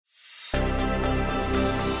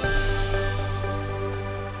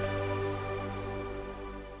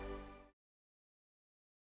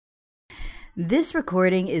This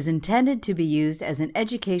recording is intended to be used as an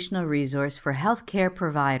educational resource for healthcare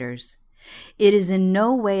providers. It is in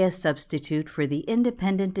no way a substitute for the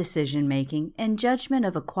independent decision-making and judgment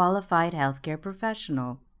of a qualified healthcare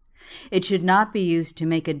professional. It should not be used to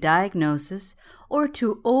make a diagnosis or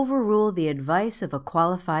to overrule the advice of a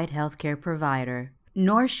qualified healthcare provider,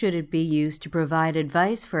 nor should it be used to provide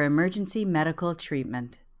advice for emergency medical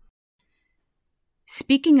treatment.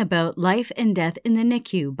 Speaking about Life and Death in the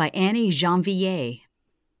NICU by Annie Janvier.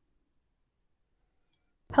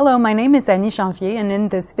 Hello, my name is Annie Janvier, and in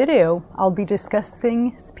this video, I'll be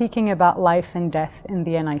speaking about life and death in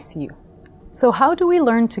the NICU. So how do we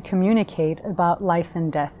learn to communicate about life and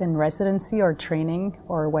death in residency or training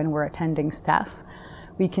or when we're attending staff?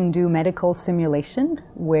 We can do medical simulation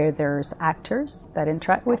where there's actors that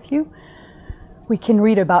interact with you. We can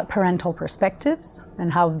read about parental perspectives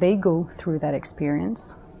and how they go through that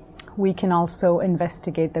experience. We can also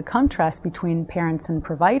investigate the contrast between parents and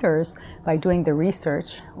providers by doing the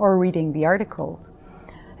research or reading the articles.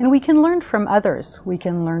 And we can learn from others. We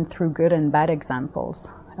can learn through good and bad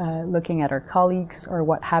examples, looking at our colleagues or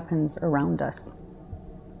what happens around us.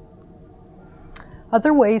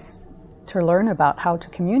 Other ways to learn about how to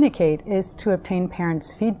communicate is to obtain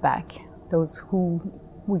parents' feedback, those who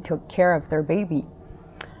we took care of their baby,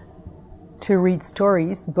 to read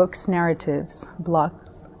stories, books, narratives,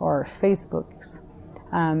 blogs, or Facebooks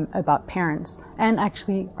about parents, and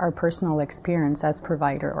actually our personal experience as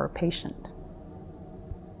provider or patient.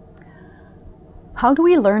 How do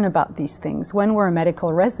we learn about these things? When we're a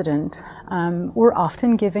medical resident, we're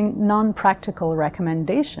often giving non-practical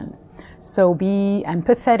recommendation. So be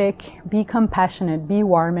empathetic, be compassionate, be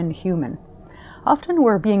warm and human. Often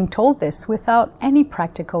we're being told this without any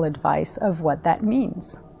practical advice of what that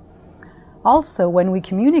means. Also, when we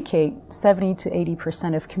communicate, 70 to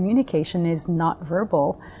 80% of communication is not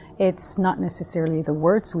verbal. It's not necessarily the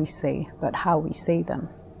words we say, but how we say them.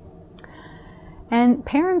 And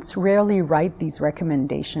parents rarely write these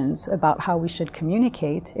recommendations about how we should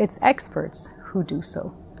communicate. It's experts who do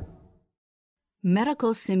so.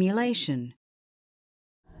 Medical simulation.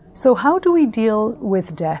 So how do we deal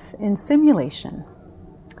with death in simulation?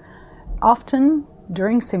 Often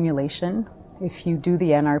during simulation, if you do the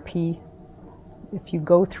NRP, if you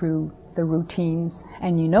go through the routines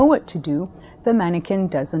and you know what to do, the mannequin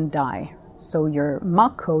doesn't die. So your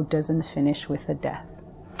mock code doesn't finish with a death.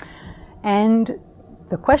 And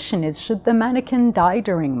the question is, should the mannequin die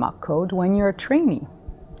during mock code when you're a trainee?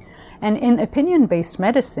 And in opinion-based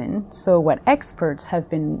medicine, so what experts have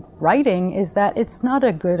been writing is that it's not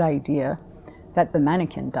a good idea that the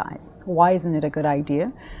mannequin dies. Why isn't it a good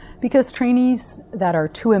idea? Because trainees that are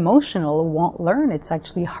too emotional won't learn. It's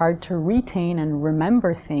actually hard to retain and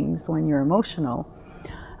remember things when you're emotional.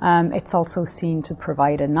 It's also seen to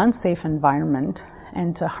provide an unsafe environment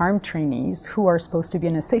and to harm trainees who are supposed to be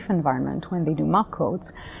in a safe environment when they do mock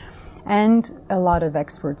codes. And a lot of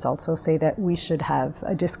experts also say that we should have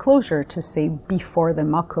a disclosure to say before the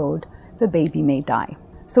mock code, the baby may die.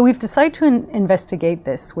 So we've decided to investigate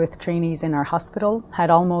this with trainees in our hospital, had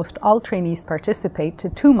almost all trainees participate to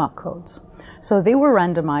 2 mock codes. So they were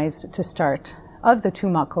randomized to start, of the 2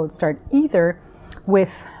 mock codes, start either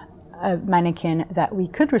with a mannequin that we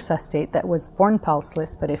could resuscitate that was born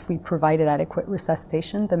pulseless, but if we provided adequate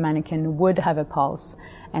resuscitation, the mannequin would have a pulse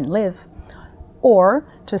and live, or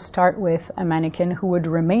to start with a mannequin who would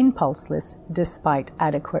remain pulseless despite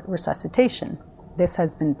adequate resuscitation. This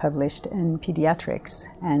has been published in Pediatrics,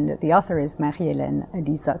 and the author is Marie-Hélène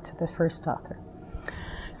Lizotte, the first author.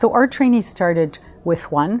 So our trainees started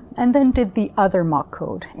with one and then did the other mock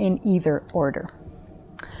code in either order.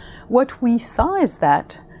 What we saw is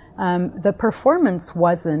that the performance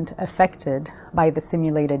wasn't affected by the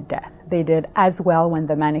simulated death. They did as well when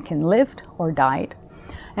the mannequin lived or died,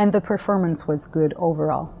 and the performance was good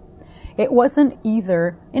overall. It wasn't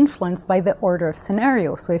either influenced by the order of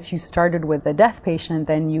scenario. So if you started with the death patient,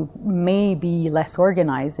 then you may be less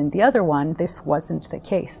organized in the other one. This wasn't the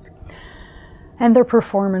case. And their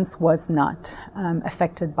performance was not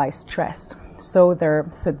affected by stress. So their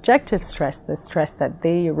subjective stress, the stress that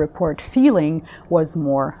they report feeling, was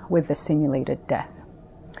more with the simulated death.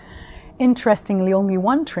 Interestingly, only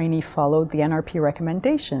one trainee followed the NRP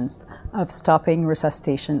recommendations of stopping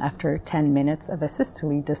resuscitation after 10 minutes of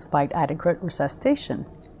asystole despite adequate resuscitation.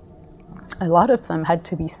 A lot of them had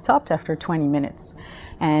to be stopped after 20 minutes,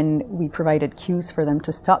 and we provided cues for them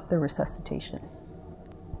to stop the resuscitation.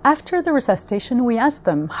 After the resuscitation, we asked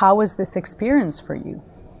them, how was this experience for you?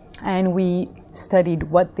 And we studied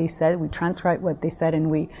what they said, we transcribed what they said,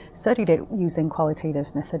 and we studied it using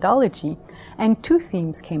qualitative methodology. And 2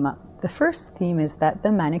 themes came up. The first theme is that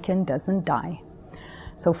the mannequin doesn't die.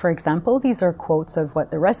 So for example, these are quotes of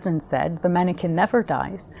what the resident said: "The mannequin never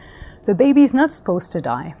dies. The baby's not supposed to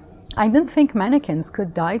die. I didn't think mannequins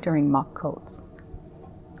could die during mock codes."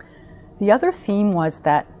 The other theme was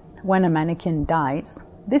that when a mannequin dies,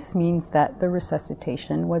 this means that the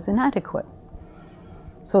resuscitation was inadequate.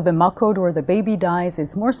 So the mock code where the baby dies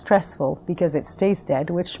is more stressful because it stays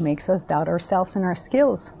dead, which makes us doubt ourselves and our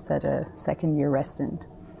skills, said a second-year resident.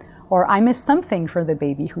 Or, "I missed something for the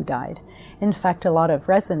baby who died." In fact, a lot of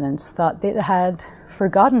residents thought they had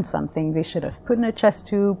forgotten something. They should have put in a chest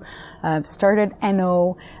tube, started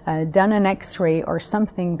NO, done an X-ray, or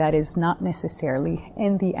something that is not necessarily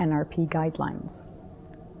in the NRP guidelines.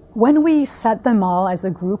 When we sat them all as a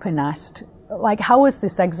group and asked, like, how was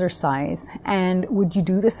this exercise? And would you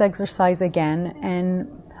do this exercise again? And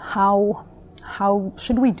how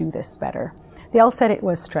should we do this better? They all said it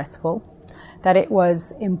was stressful, that it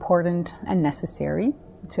was important and necessary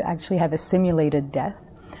to actually have a simulated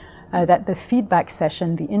death, that the feedback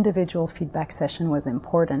session, the individual feedback session, was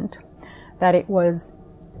important, that it was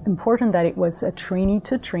important that it was a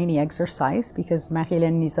trainee-to-trainee exercise, because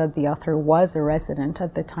Marie-Hélène Lizotte, the author, was a resident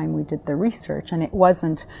at the time we did the research, and it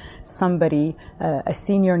wasn't somebody, a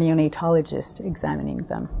senior neonatologist, examining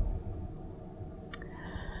them.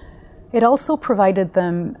 It also provided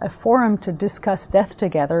them a forum to discuss death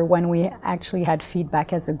together when we actually had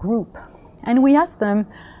feedback as a group. And we asked them,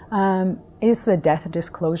 is a death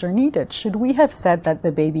disclosure needed? Should we have said that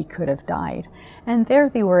the baby could have died? And there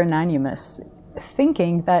they were unanimous,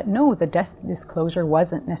 thinking that no, the death disclosure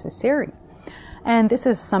wasn't necessary. And this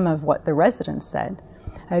is some of what the residents said.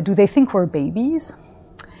 Do they think we're babies?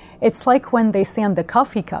 It's like when they say on the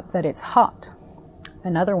coffee cup that it's hot.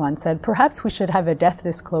 Another one said, perhaps we should have a death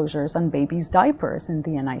disclosures on babies' diapers in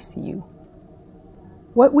the NICU.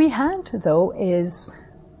 What we had, though, is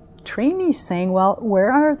trainees saying, well,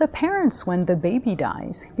 where are the parents when the baby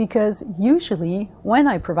dies? Because usually when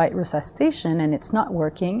I provide resuscitation and it's not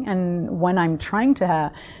working, and when I'm trying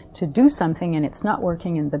to do something and it's not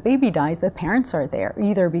working and the baby dies, the parents are there,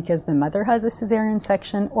 either because the mother has a cesarean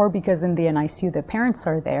section or because in the NICU the parents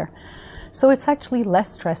are there. So it's actually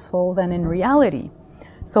less stressful than in reality.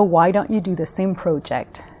 So why don't you do the same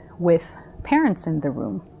project with parents in the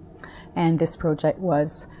room? And this project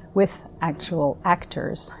was with actual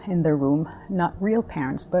actors in the room, not real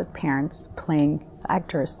parents, but parents playing,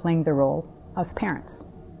 actors playing the role of parents.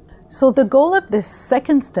 So the goal of this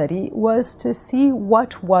second study was to see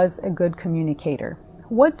what was a good communicator.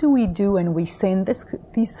 What do we do when we say in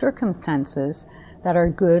these circumstances that are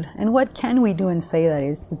good, and what can we do and say that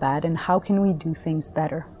is bad, and how can we do things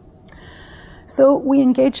better? So we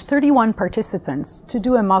engaged 31 participants to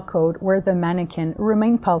do a mock code where the mannequin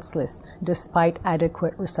remained pulseless despite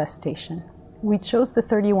adequate resuscitation. We chose the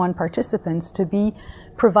 31 participants to be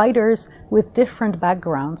providers with different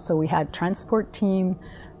backgrounds. So we had transport team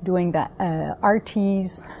doing that,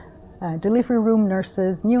 RTs, delivery room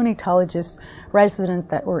nurses, neonatologists, residents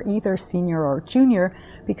that were either senior or junior,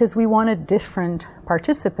 because we wanted different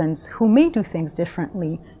participants who may do things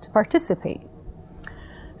differently to participate.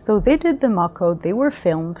 So they did the mock code, they were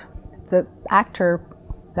filmed. The actor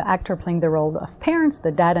playing the role of parents,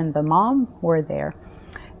 the dad and the mom were there.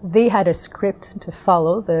 They had a script to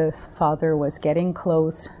follow. The father was getting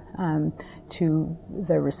close to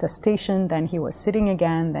the resuscitation, then he was sitting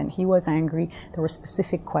again, then he was angry. There were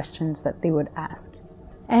specific questions that they would ask.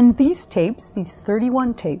 And these tapes, these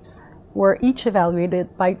 31 tapes, were each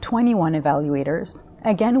evaluated by 21 evaluators.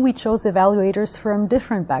 Again, we chose evaluators from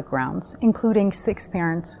different backgrounds, including 6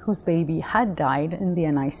 parents whose baby had died in the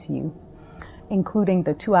NICU, including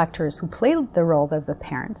the 2 actors who played the role of the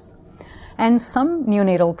parents, and some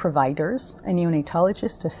neonatal providers, a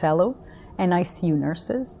neonatologist, a fellow, NICU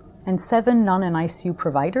nurses, and 7 non-NICU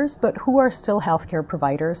providers, but who are still healthcare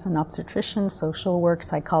providers, an obstetrician, social work,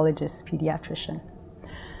 psychologist, pediatrician.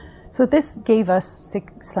 So this gave us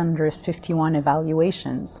 651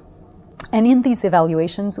 evaluations. And in these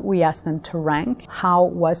evaluations, we asked them to rank how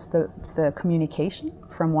was the communication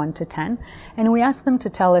from 1 to 10. And we asked them to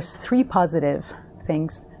tell us 3 positive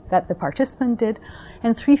things that the participant did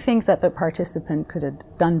and 3 things that the participant could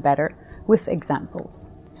have done better with examples.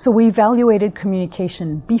 So we evaluated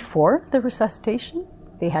communication before the resuscitation.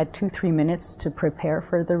 They had 2-3 minutes to prepare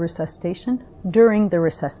for the resuscitation, during the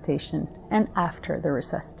resuscitation, and after the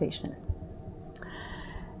resuscitation.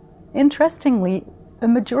 Interestingly, a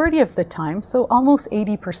majority of the time, so almost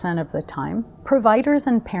 80% of the time, providers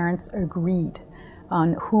and parents agreed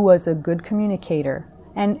on who was a good communicator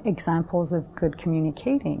and examples of good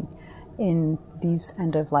communicating in these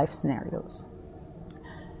end-of-life scenarios.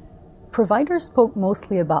 Providers spoke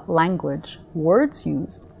mostly about language, words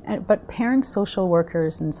used, but parents, social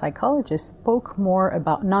workers, and psychologists spoke more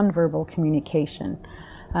about nonverbal communication,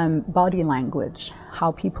 body language,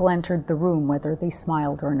 how people entered the room, whether they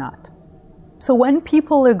smiled or not. So when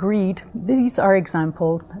people agreed, these are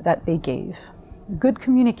examples that they gave. Good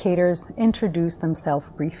communicators introduced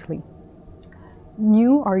themselves briefly,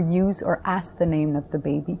 knew or used or asked the name of the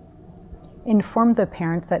baby, informed the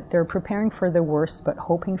parents that they're preparing for the worst but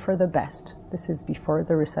hoping for the best. This is before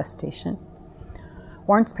the resuscitation.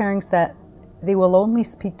 Warns parents that they will only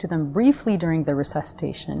speak to them briefly during the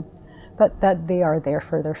resuscitation, but that they are there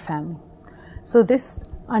for their family. So this,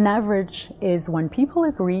 on average, is when people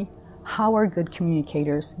agree how are good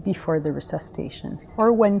communicators before the resuscitation,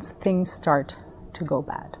 or when things start to go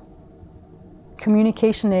bad.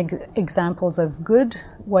 Communication examples of good,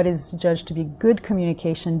 what is judged to be good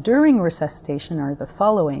communication during resuscitation are the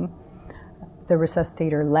following. The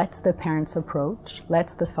resuscitator lets the parents approach,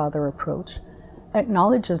 lets the father approach,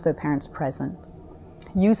 acknowledges the parent's presence,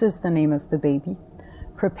 uses the name of the baby,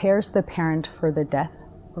 prepares the parent for the death,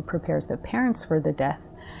 or prepares the parents for the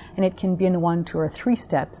death, and it can be in 1, 2, or 3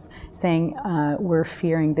 steps, saying, we're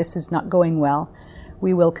fearing this is not going well.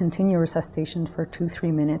 We will continue resuscitation for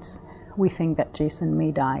 2-3 minutes. We think that Jason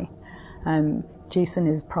may die. Jason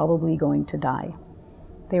is probably going to die.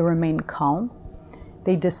 They remain calm.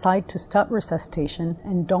 They decide to stop resuscitation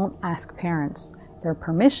and don't ask parents their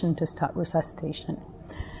permission to stop resuscitation.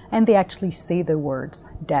 And they actually say the words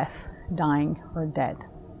death, dying, or dead.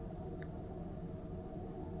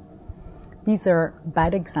 These are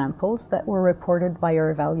bad examples that were reported by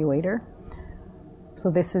our evaluator.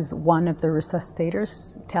 So this is one of the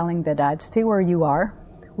resuscitators telling the dad, stay where you are.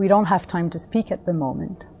 We don't have time to speak at the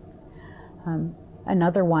moment.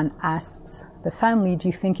 Another one asks the family, do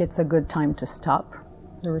you think it's a good time to stop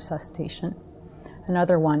the resuscitation?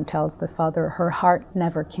 Another one tells the father, her heart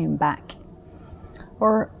never came back.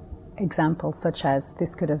 Or examples such as,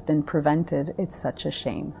 this could have been prevented, it's such a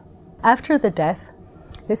shame. After the death,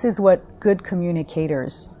 this is what good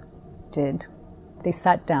communicators did. They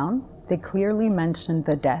sat down, they clearly mentioned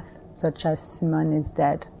the death, such as Simone is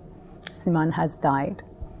dead, Simone has died.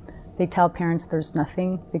 They tell parents there's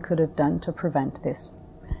nothing they could have done to prevent this.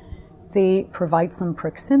 They provide some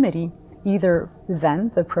proximity, either them,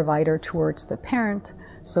 the provider, towards the parent,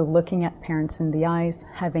 so looking at parents in the eyes,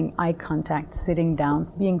 having eye contact, sitting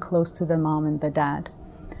down, being close to the mom and the dad.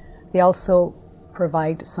 They also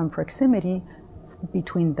provide some proximity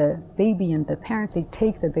between the baby and the parent. They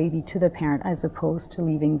take the baby to the parent as opposed to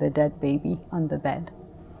leaving the dead baby on the bed.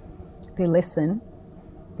 They listen.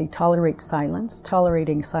 They tolerate silence.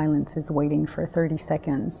 Tolerating silence is waiting for 30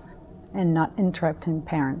 seconds and not interrupting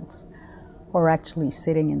parents or actually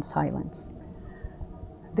sitting in silence.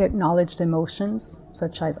 They acknowledged emotions,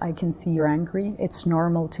 such as, I can see you're angry. It's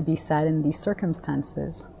normal to be sad in these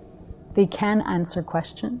circumstances. They can answer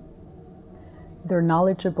questions. They're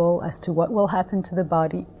knowledgeable as to what will happen to the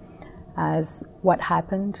body, as what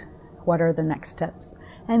happened, what are the next steps,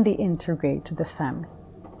 and they integrate the family.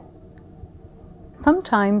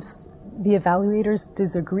 Sometimes the evaluators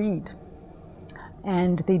disagreed,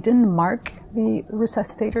 and they didn't mark the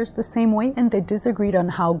resuscitators the same way, and they disagreed on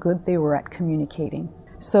how good they were at communicating.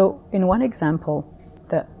 So in one example,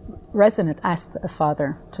 the resident asked a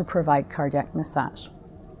father to provide cardiac massage,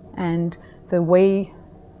 and the way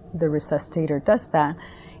the resuscitator does that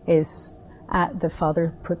is the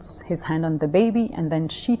father puts his hand on the baby, and then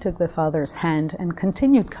she took the father's hand and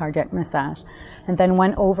continued cardiac massage, and then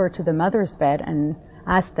went over to the mother's bed and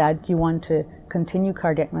asked Dad, do you want to continue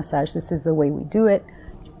cardiac massage? This is the way we do it.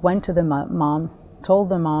 Went to the mom, told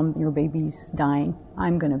the mom, your baby's dying.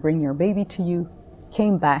 I'm going to bring your baby to you.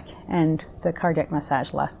 Came back, and the cardiac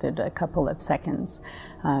massage lasted a couple of seconds,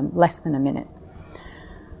 less than a minute.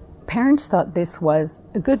 Parents thought this was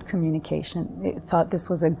a good communication. They thought this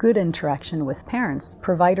was a good interaction with parents.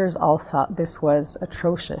 Providers all thought this was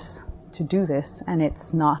atrocious to do this, and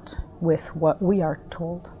it's not with what we are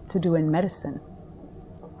told to do in medicine.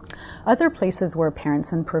 Other places where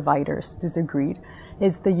parents and providers disagreed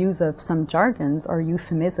is the use of some jargons or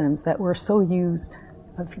euphemisms that were so used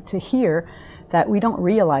to hear that we don't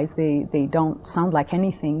realize they don't sound like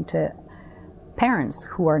anything to parents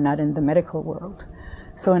who are not in the medical world.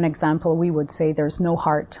 So an example, we would say there's no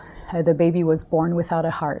heart. The baby was born without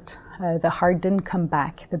a heart. The heart didn't come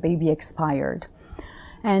back. The baby expired.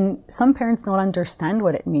 And some parents don't understand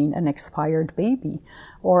what it means, an expired baby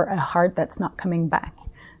or a heart that's not coming back.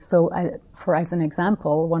 So as an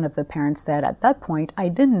example, one of the parents said, at that point, I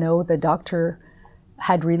didn't know the doctor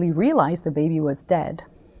had really realized the baby was dead.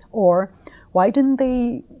 Or why didn't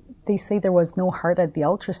they they say there was no heart at the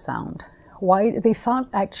ultrasound. Why? They thought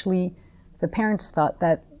actually, the parents thought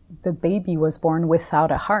that the baby was born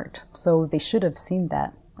without a heart, so they should have seen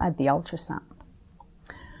that at the ultrasound.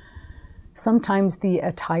 Sometimes the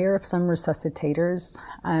attire of some resuscitators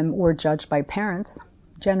were judged by parents,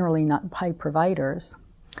 generally not by providers.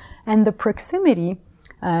 And the proximity,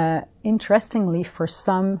 interestingly, for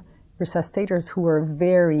some resuscitators who were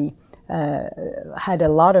had a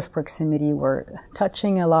lot of proximity, were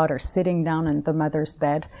touching a lot or sitting down in the mother's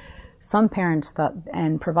bed, some parents thought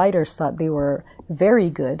and providers thought they were very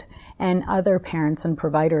good, and other parents and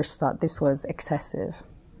providers thought this was excessive.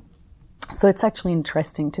 So it's actually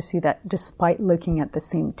interesting to see that despite looking at the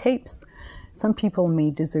same tapes, some people may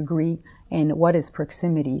disagree in what is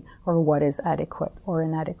proximity or what is adequate or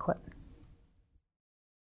inadequate.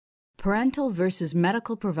 Parental versus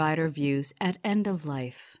medical provider views at end of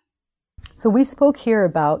life. So we spoke here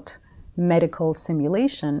about medical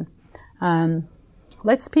simulation.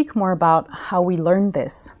 Let's speak more about how we learned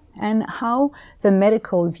this and how the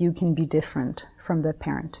medical view can be different from the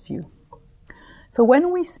parent view. So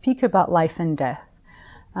when we speak about life and death,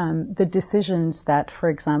 the decisions that, for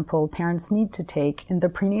example, parents need to take in the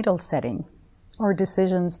prenatal setting, or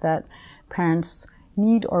decisions that parents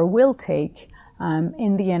need or will take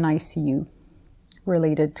in the NICU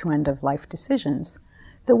related to end-of-life decisions,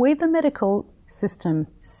 the way the medical system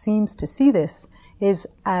seems to see this is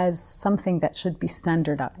as something that should be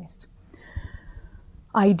standardized.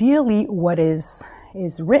 Ideally, what is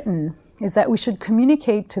written is that we should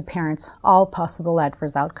communicate to parents all possible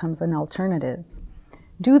adverse outcomes and alternatives.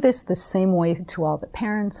 Do this the same way to all the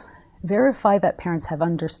parents, verify that parents have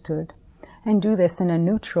understood, and do this in a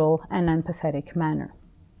neutral and empathetic manner.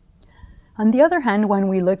 On the other hand, when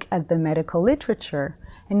we look at the medical literature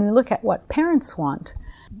and we look at what parents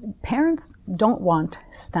don't want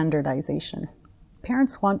standardization.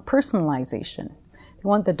 Parents want personalization. They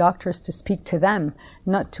want the doctors to speak to them,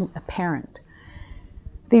 not to a parent.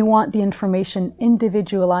 They want the information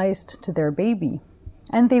individualized to their baby,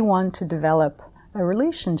 and they want to develop a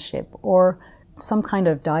relationship or some kind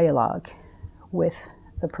of dialogue with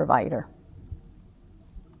the provider.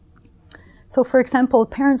 So, for example,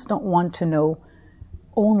 parents don't want to know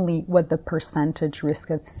only what the percentage risk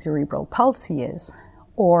of cerebral palsy is,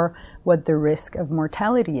 or what the risk of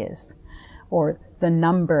mortality is, or the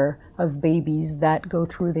number of babies that go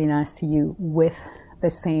through the NICU with the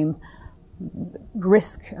same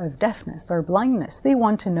risk of deafness or blindness. They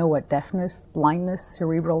want to know what deafness, blindness,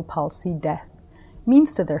 cerebral palsy, death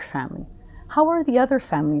means to their family. How are the other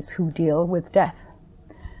families who deal with death?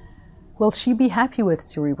 Will she be happy with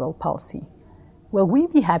cerebral palsy? Will we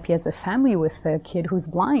be happy as a family with a kid who's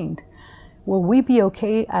blind? Will we be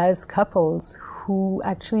okay as couples who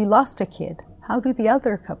actually lost a kid? How do the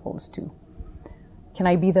other couples do? Can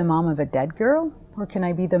I be the mom of a dead girl, or can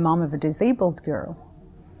I be the mom of a disabled girl?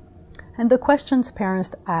 And the questions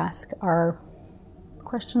parents ask are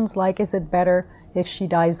questions like, is it better if she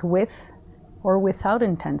dies with or without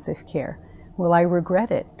intensive care? Will I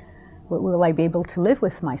regret it? Will I be able to live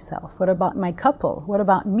with myself? What about my couple? What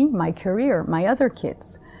about me, my career, my other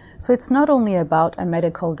kids? So it's not only about a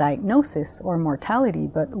medical diagnosis or mortality,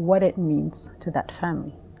 but what it means to that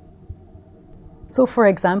family. So for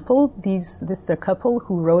example, this is a couple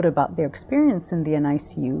who wrote about their experience in the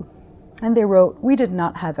NICU, and they wrote, "We did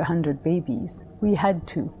not have 100 babies. We had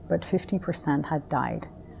 2, but 50% had died.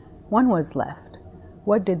 1 was left.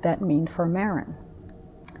 What did that mean for Maren?"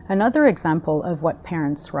 Another example of what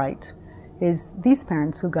parents write is these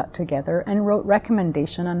parents who got together and wrote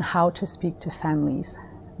recommendation on how to speak to families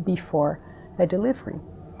before a delivery.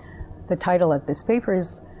 The title of this paper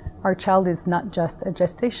is "Our Child is Not Just a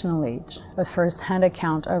Gestational Age, a first-hand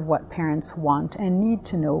account of what parents want and need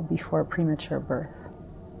to know before premature birth."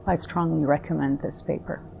 I strongly recommend this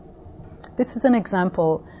paper. This is an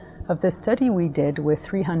example of the study we did with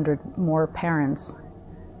 300 more parents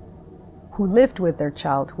who lived with their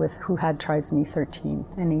child who had trisomy 13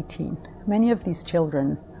 and 18. Many of these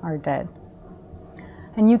children are dead.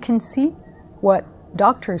 And you can see what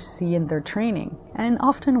doctors see in their training, and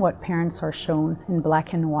often what parents are shown in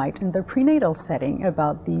black and white in the prenatal setting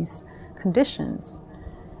about these conditions.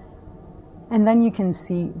 And then you can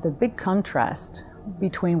see the big contrast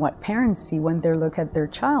between what parents see when they look at their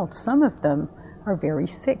child. Some of them are very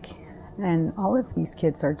sick, and all of these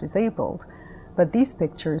kids are disabled. But these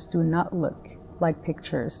pictures do not look like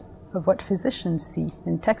pictures of what physicians see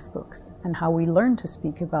in textbooks and how we learn to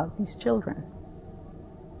speak about these children.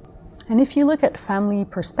 And if you look at family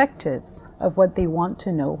perspectives of what they want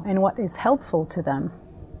to know and what is helpful to them,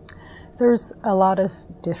 there's a lot of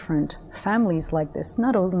different families like this,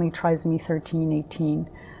 not only trisomy 13, 18.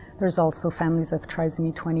 There's also families of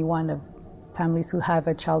trisomy 21, of families who have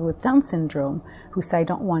a child with Down syndrome, who say, I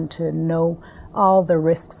don't want to know all the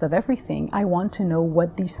risks of everything. I want to know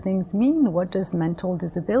what these things mean. What does mental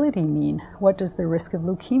disability mean? What does the risk of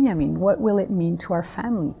leukemia mean? What will it mean to our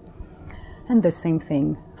family? And the same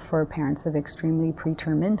thing for parents of extremely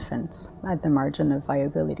preterm infants at the margin of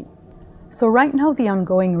viability. So right now, the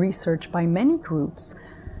ongoing research by many groups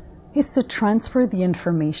is to transfer the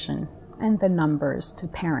information and the numbers to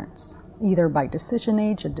parents, either by decision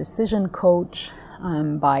age, a decision coach,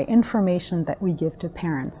 by information that we give to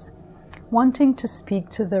parents, wanting to speak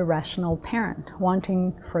to the rational parent,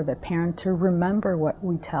 wanting for the parent to remember what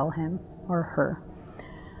we tell him or her,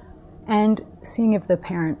 and seeing if the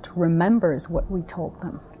parent remembers what we told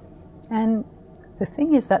them. And the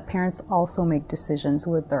thing is that parents also make decisions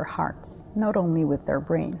with their hearts, not only with their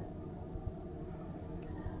brain.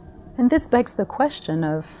 And this begs the question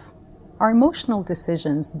of, are emotional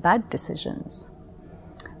decisions bad decisions?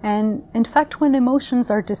 And in fact, when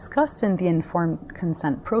emotions are discussed in the informed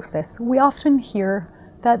consent process, we often hear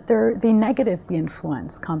that they negatively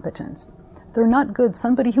influence competence. They're not good.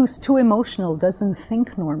 Somebody who's too emotional doesn't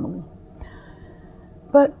think normally.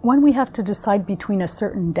 But when we have to decide between a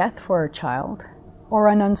certain death for a child or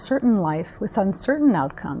an uncertain life with uncertain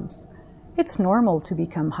outcomes, it's normal to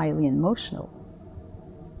become highly emotional.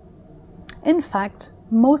 In fact,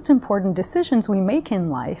 most important decisions we make in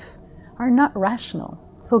life are not rational.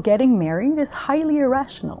 So getting married is highly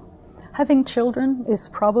irrational. Having children is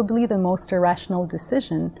probably the most irrational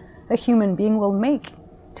decision a human being will make.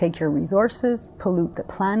 Take your resources, pollute the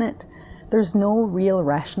planet. There's no real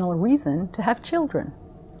rational reason to have children.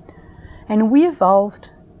 And we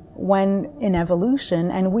evolved in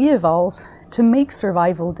evolution, and we evolved to make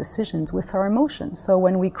survival decisions with our emotions. So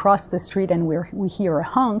when we cross the street and we hear a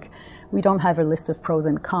honk, we don't have a list of pros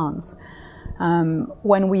and cons.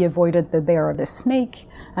 When we avoided the bear or the snake,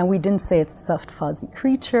 and we didn't say it's a soft, fuzzy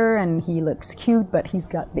creature and he looks cute, but he's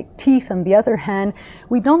got big teeth. On the other hand,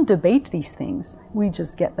 we don't debate these things. We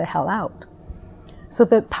just get the hell out. So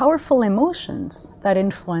the powerful emotions that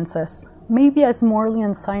influence us may be as morally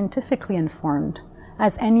and scientifically informed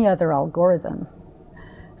as any other algorithm.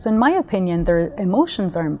 So in my opinion, their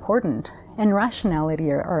emotions are important and rationality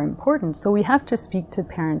are important. So we have to speak to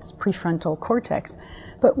parents' prefrontal cortex,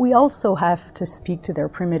 but we also have to speak to their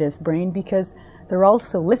primitive brain because they're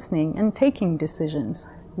also listening and taking decisions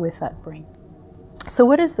with that brain. So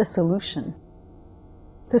what is the solution?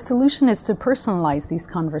 The solution is to personalize these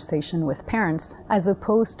conversations with parents as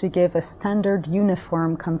opposed to give a standard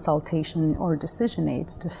uniform consultation or decision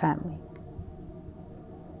aids to family.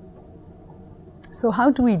 So how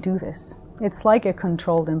do we do this? It's like a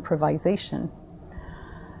controlled improvisation.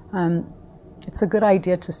 It's a good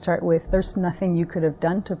idea to start with, there's nothing you could have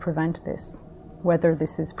done to prevent this. Whether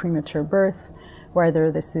this is premature birth,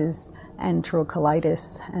 whether this is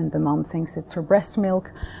enterocolitis and the mom thinks it's her breast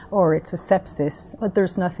milk, or it's a sepsis, but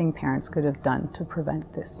there's nothing parents could have done to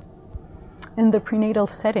prevent this. In the prenatal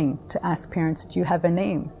setting, to ask parents, do you have a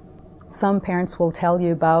name? Some parents will tell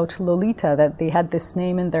you about Lolita, that they had this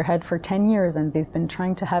name in their head for 10 years and they've been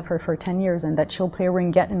trying to have her for 10 years and that she'll play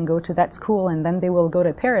ringette and go to that school and then they will go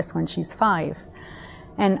to Paris when she's 5.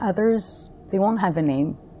 And others, they won't have a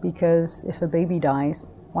name because if a baby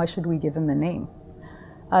dies, why should we give him a name?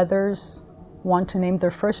 Others want to name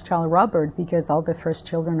their first child Robert because all the first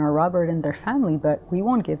children are Robert in their family, but we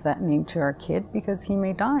won't give that name to our kid because he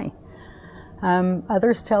may die.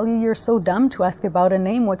 Others tell you, you're so dumb to ask about a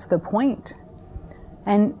name, what's the point?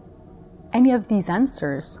 And any of these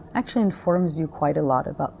answers actually informs you quite a lot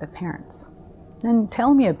about the parents. And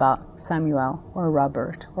tell me about Samuel or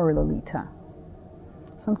Robert or Lolita.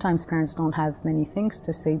 Sometimes parents don't have many things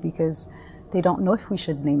to say because they don't know if we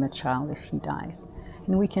should name a child if he dies.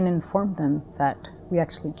 And we can inform them that we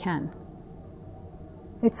actually can.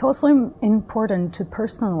 It's also important to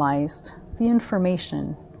personalize the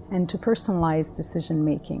information and to personalize decision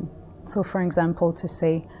making. So for example, to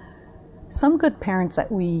say, some good parents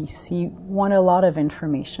that we see want a lot of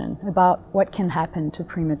information about what can happen to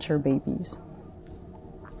premature babies.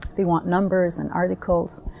 They want numbers and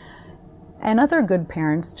articles. And other good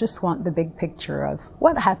parents just want the big picture of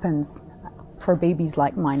what happens for babies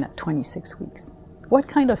like mine at 26 weeks. What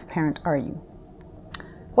kind of parent are you?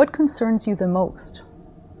 What concerns you the most?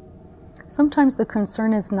 Sometimes the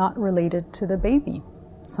concern is not related to the baby.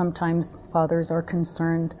 Sometimes fathers are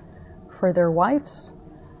concerned for their wife's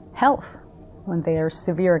health. When they are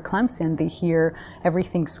severe eclampsia and they hear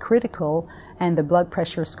everything's critical and the blood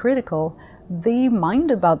pressure is critical, they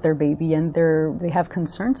mind about their baby and they have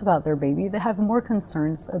concerns about their baby. They have more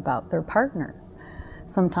concerns about their partners.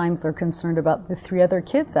 Sometimes they're concerned about the 3 other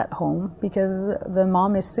kids at home because the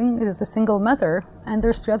mom is a single mother and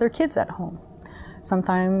there's 3 other kids at home.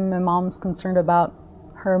 Sometimes a mom's concerned about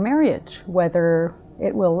her marriage, whether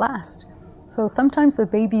it will last. So sometimes the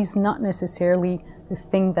baby's not necessarily the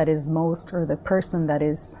thing that is most, or the person that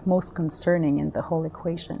is most concerning in the whole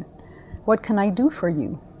equation. What can I do for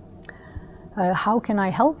you? How can I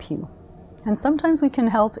help you? And sometimes we can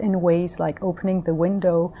help in ways like opening the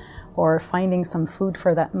window, or finding some food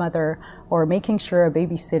for that mother, or making sure a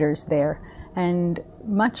babysitter's there, and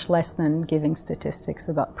much less than giving statistics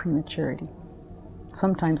about prematurity.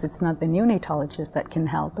 Sometimes it's not the neonatologist that can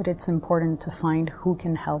help, but it's important to find who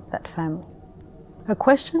can help that family. A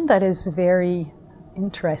question that is very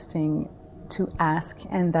interesting to ask,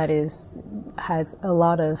 and that has a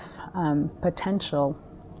lot of potential,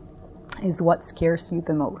 is what scares you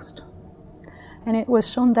the most? And it was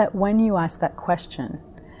shown that when you ask that question,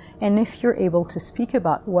 and if you're able to speak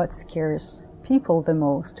about what scares people the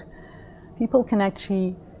most, people can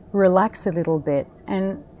actually relax a little bit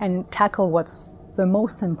and tackle what's the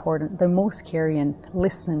most important, the most scary, and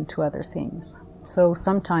listen to other things. So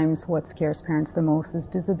sometimes what scares parents the most is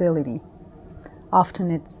disability.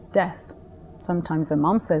 Often it's death. Sometimes the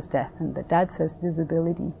mom says death and the dad says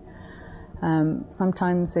disability.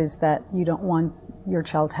 Sometimes is that you don't want your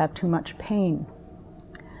child to have too much pain.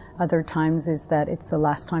 Other times is that it's the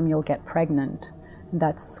last time you'll get pregnant.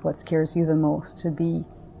 That's what scares you the most, to be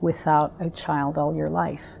without a child all your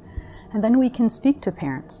life. And then we can speak to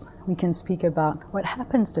parents. We can speak about what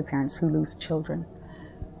happens to parents who lose children.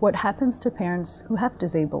 What happens to parents who have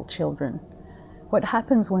disabled children? What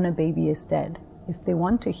happens when a baby is dead? If they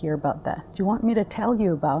want to hear about that, do you want me to tell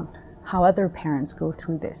you about how other parents go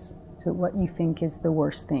through this? To what you think is the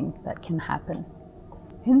worst thing that can happen?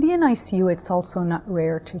 In the NICU, it's also not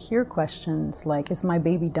rare to hear questions like, is my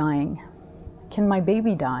baby dying? Can my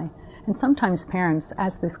baby die? And sometimes parents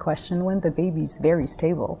ask this question when the baby's very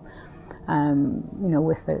stable,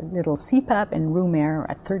 with a little CPAP and room air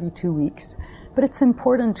at 32 weeks. But it's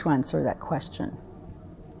important to answer that question.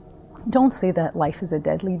 Don't say that life is a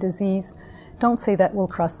deadly disease. Don't say that we'll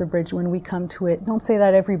cross the bridge when we come to it. Don't say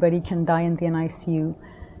that everybody can die in the NICU.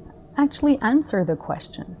 Actually answer the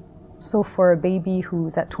question. So for a baby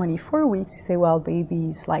who's at 24 weeks, you say, well,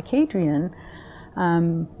 baby's like Adrian.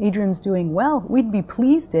 Adrian's doing well. We'd be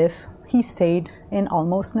pleased if he stayed in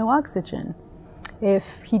almost no oxygen,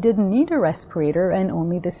 if he didn't need a respirator and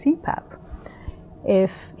only the CPAP,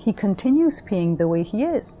 if he continues peeing the way he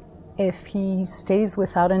is, if he stays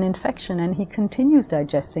without an infection and he continues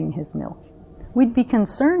digesting his milk. We'd be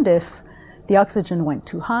concerned if the oxygen went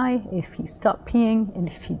too high, if he stopped peeing, and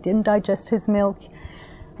if he didn't digest his milk.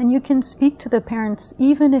 And you can speak to the parents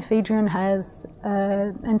even if Adrian has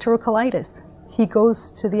enterocolitis. He goes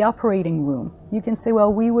to the operating room. You can say,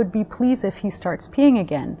 well, we would be pleased if he starts peeing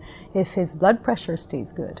again, if his blood pressure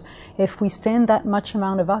stays good. If we stand that much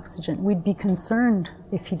amount of oxygen, we'd be concerned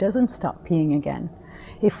if he doesn't stop peeing again.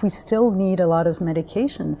 If we still need a lot of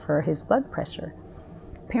medication for his blood pressure.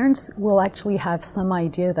 Parents will actually have some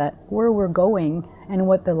idea that where we're going and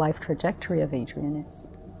what the life trajectory of Adrian is.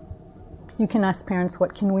 You can ask parents,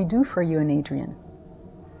 what can we do for you and Adrian?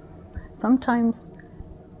 Sometimes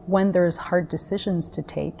when there's hard decisions to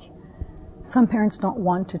take, some parents don't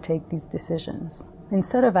want to take these decisions.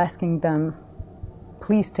 Instead of asking them,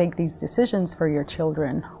 please take these decisions for your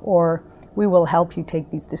children, or we will help you take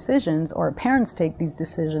these decisions, or parents take these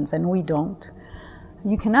decisions and we don't,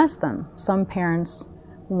 you can ask them. Some parents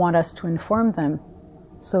want us to inform them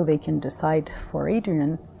so they can decide for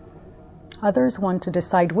Adrian. Others want to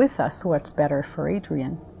decide with us what's better for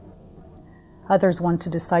Adrian. Others want to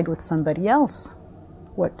decide with somebody else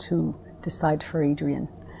what to decide for Adrian.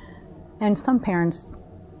 And some parents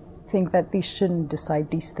think that they shouldn't decide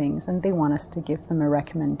these things and they want us to give them a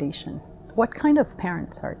recommendation. What kind of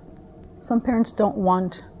parents are they? Some parents don't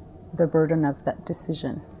want the burden of that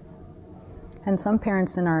decision. And some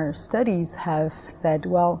parents in our studies have said,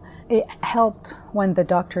 well, it helped when the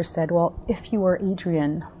doctor said, well, if you were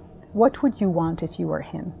Adrian, what would you want if you were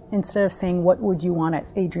him? Instead of saying, what would you want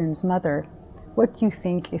as Adrian's mother? What do you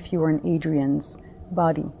think if you were in Adrian's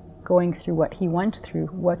body, going through what he went through?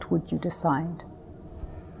 What would you decide?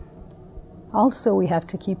 Also, we have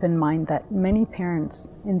to keep in mind that many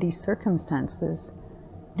parents in these circumstances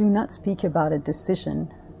do not speak about a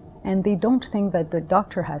decision, and they don't think that the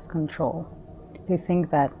doctor has control. They think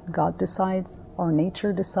that God decides, or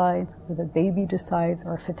nature decides, or the baby decides,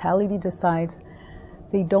 or fatality decides.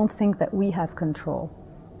 They don't think that we have control.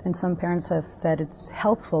 And some parents have said it's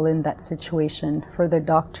helpful in that situation for the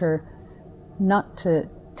doctor not to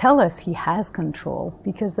tell us he has control,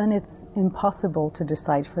 because then it's impossible to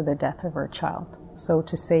decide for the death of our child. So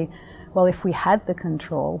to say, well, if we had the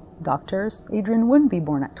control, doctors, Adrian wouldn't be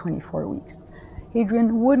born at 24 weeks.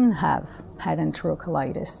 Adrian wouldn't have had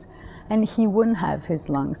enterocolitis, and he wouldn't have his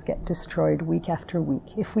lungs get destroyed week after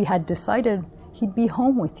week. If we had decided, he'd be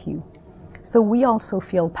home with you. So we also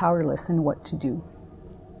feel powerless in what to do.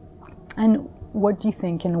 And what do you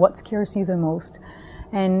think, and what scares you the most?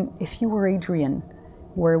 And if you were Adrian,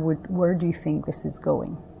 where do you think this is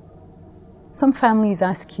going? Some families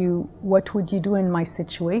ask you, what would you do in my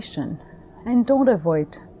situation? And don't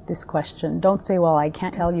avoid this question. Don't say, well, I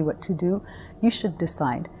can't tell you what to do. You should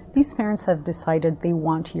decide. These parents have decided they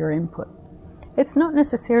want your input. It's not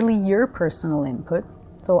necessarily your personal input.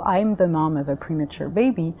 So I'm the mom of a premature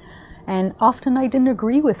baby, and often I didn't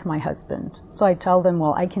agree with my husband. So I tell them,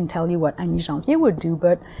 well, I can tell you what Annie Janvier would do,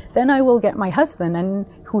 but then I will get my husband, and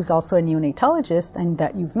who's also a neonatologist and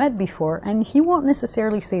that you've met before, and he won't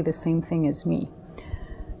necessarily say the same thing as me.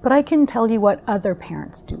 But I can tell you what other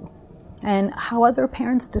parents do and how other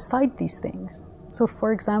parents decide these things. So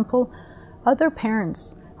for example, other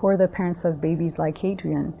parents who are the parents of babies like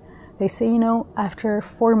Adrian, they say, you know, after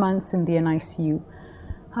 4 months in the NICU,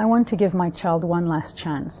 I want to give my child one last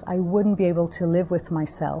chance. I wouldn't be able to live with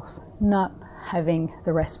myself not having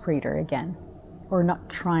the respirator again, or not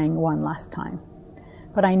trying one last time.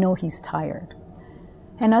 But I know he's tired.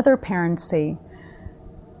 And other parents say,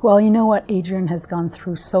 well, you know what, Adrian has gone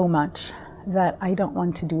through so much that I don't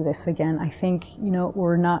want to do this again. I think, you know,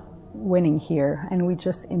 we're not winning here, and we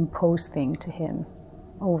just impose things to him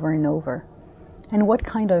over and over. And what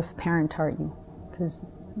kind of parent are you? Because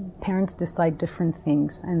parents decide different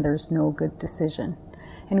things, and there's no good decision.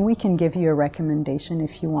 And we can give you a recommendation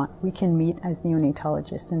if you want. We can meet as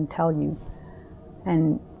neonatologists and tell you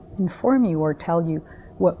and inform you or tell you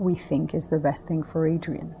what we think is the best thing for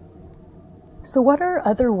Adrian. So what are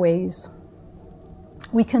other ways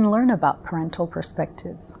we can learn about parental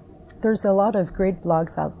perspectives? There's a lot of great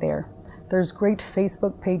blogs out there. There's great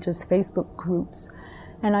Facebook pages, Facebook groups,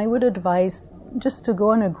 and I would advise just to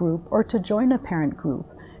go in a group or to join a parent group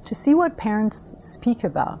to see what parents speak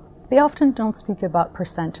about. They often don't speak about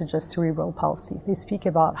percentage of cerebral palsy. They speak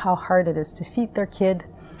about how hard it is to feed their kid,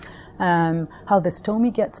 how the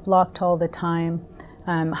STOMI gets blocked all the time,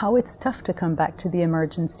 how it's tough to come back to the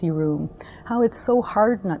emergency room, how it's so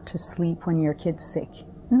hard not to sleep when your kid's sick.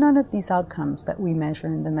 None of these outcomes that we measure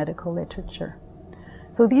in the medical literature.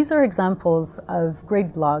 So these are examples of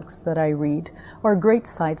great blogs that I read, or great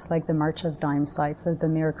sites like the March of Dimes sites of the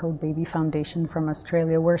Miracle Baby Foundation from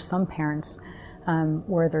Australia, where some parents,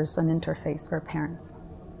 where there's an interface for parents.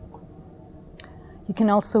 You can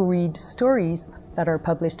also read stories that are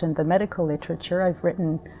published in the medical literature. I've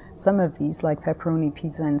written some of these, like Pepperoni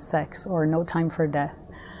Pizza and Sex, or No Time for Death.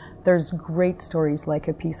 There's great stories like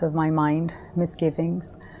A Piece of My Mind,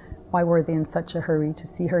 Misgivings, Why Were They in Such a Hurry to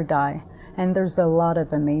See Her Die? And there's a lot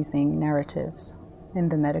of amazing narratives in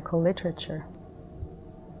the medical literature.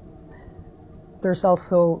 There's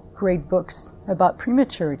also great books about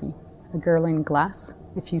prematurity. A Girl in Glass.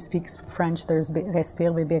 If you speak French, there's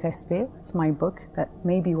Respire, Bébé, Respire. It's my book that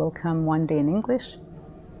maybe will come one day in English.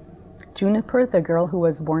 Juniper, The Girl Who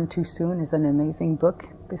Was Born Too Soon, is an amazing book.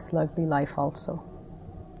 This Lovely Life also.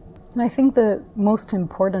 And I think the most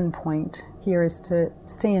important point here is to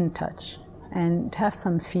stay in touch and to have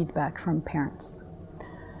some feedback from parents.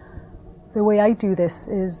 The way I do this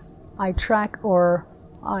is I track, or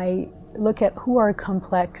I look at who are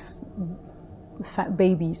complex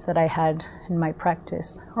babies that I had in my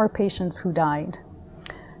practice, or patients who died.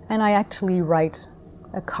 And I actually write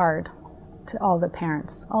a card to all the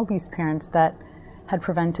parents, all these parents that had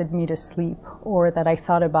prevented me to sleep, or that I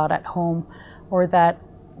thought about at home, or that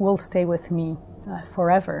will stay with me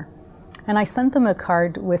forever. And I sent them a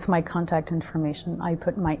card with my contact information. I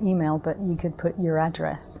put my email, but you could put your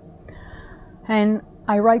address. And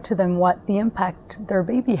I write to them what the impact their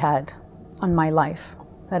baby had on my life,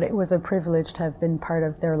 that it was a privilege to have been part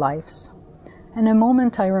of their lives. And a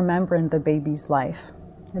moment I remember in the baby's life,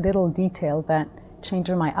 a little detail that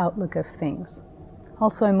changed my outlook of things.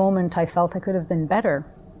 Also a moment I felt I could have been better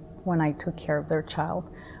when I took care of their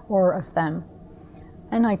child or of them.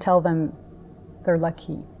 And I tell them they're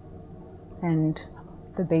lucky. And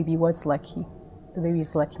the baby was lucky. The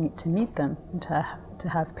baby's lucky to meet them and to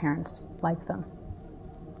have parents like them.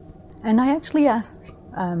 And I actually ask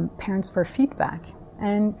parents for feedback.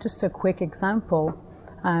 And just a quick example,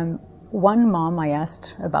 one mom I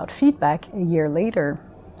asked about feedback a year later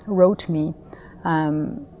wrote me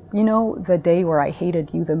You know, the day where I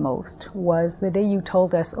hated you the most was the day you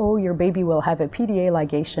told us, oh, your baby will have a PDA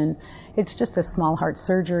ligation. It's just a small heart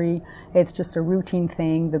surgery. It's just a routine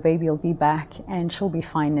thing. The baby will be back and she'll be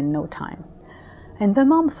fine in no time. And the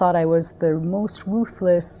mom thought I was the most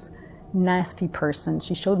ruthless, nasty person.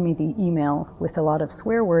 She showed me the email with a lot of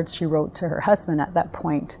swear words she wrote to her husband at that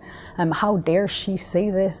point. How dare she say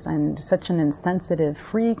this, and such an insensitive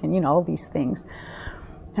freak, and all these things.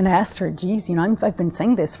 And I asked her, geez, I've been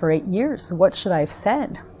saying this for 8 years. What should I have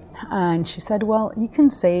said? And she said, well, you can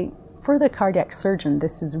say, for the cardiac surgeon,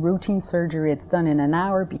 this is routine surgery. It's done in an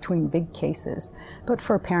hour between big cases. But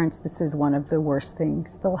for parents, this is one of the worst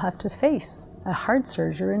things they'll have to face, a heart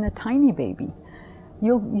surgery in a tiny baby.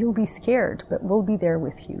 You'll be scared, but we'll be there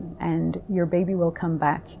with you. And your baby will come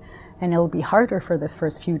back. And it'll be harder for the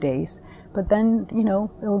first few days. But then,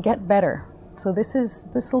 it'll get better. So this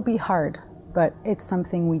will be hard. But it's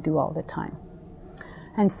something we do all the time.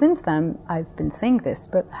 And since then, I've been saying this,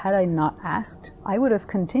 but had I not asked, I would have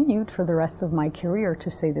continued for the rest of my career to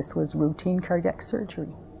say this was routine cardiac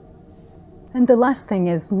surgery. And the last thing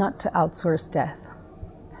is not to outsource death.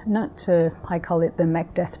 Not to, I call it the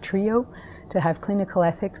mech death trio, to have clinical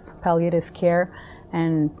ethics, palliative care,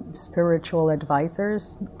 and spiritual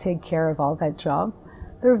advisors take care of all that job.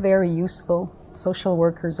 They're very useful. Social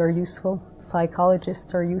workers are useful.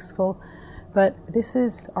 Psychologists are useful. But this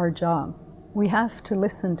is our job. We have to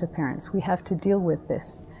listen to parents. We have to deal with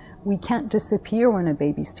this. We can't disappear when a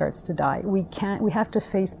baby starts to die. We have to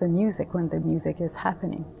face the music when the music is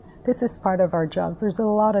happening. This is part of our jobs. There's a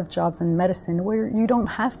lot of jobs in medicine where you don't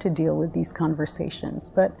have to deal with these conversations.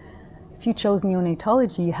 But if you chose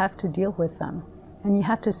neonatology, you have to deal with them. And you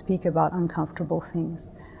have to speak about uncomfortable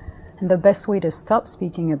things. And the best way to stop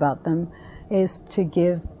speaking about them is to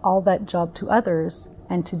give all that job to others,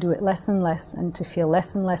 and to do it less and less, and to feel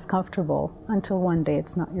less and less comfortable until one day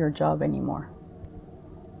it's not your job anymore.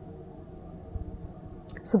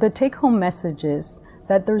 So the take-home message is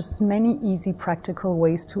that there's many easy practical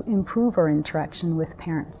ways to improve our interaction with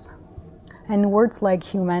parents. And words like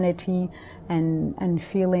humanity and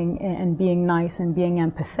feeling and being nice and being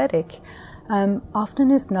empathetic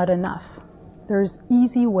often is not enough. There's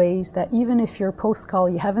easy ways that even if you're post-call,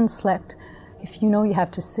 you haven't slept, if you know you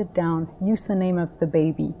have to sit down, use the name of the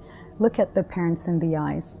baby, look at the parents in the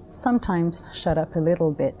eyes, sometimes shut up a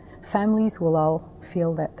little bit. Families will all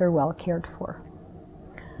feel that they're well cared for.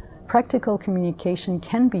 Practical communication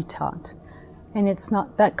can be taught, and it's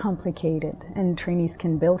not that complicated, and trainees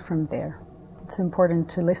can build from there. It's important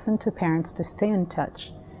to listen to parents, to stay in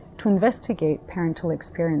touch, to investigate parental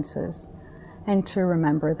experiences, and to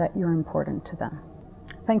remember that you're important to them.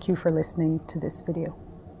 Thank you for listening to this video.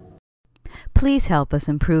 Please help us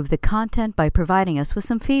improve the content by providing us with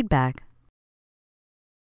some feedback.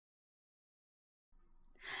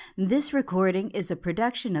 This recording is a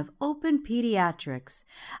production of Open Pediatrics,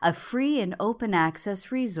 a free and open access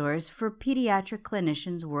resource for pediatric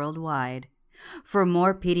clinicians worldwide. For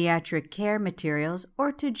more pediatric care materials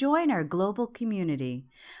or to join our global community,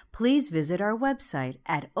 please visit our website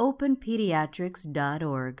at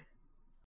openpediatrics.org.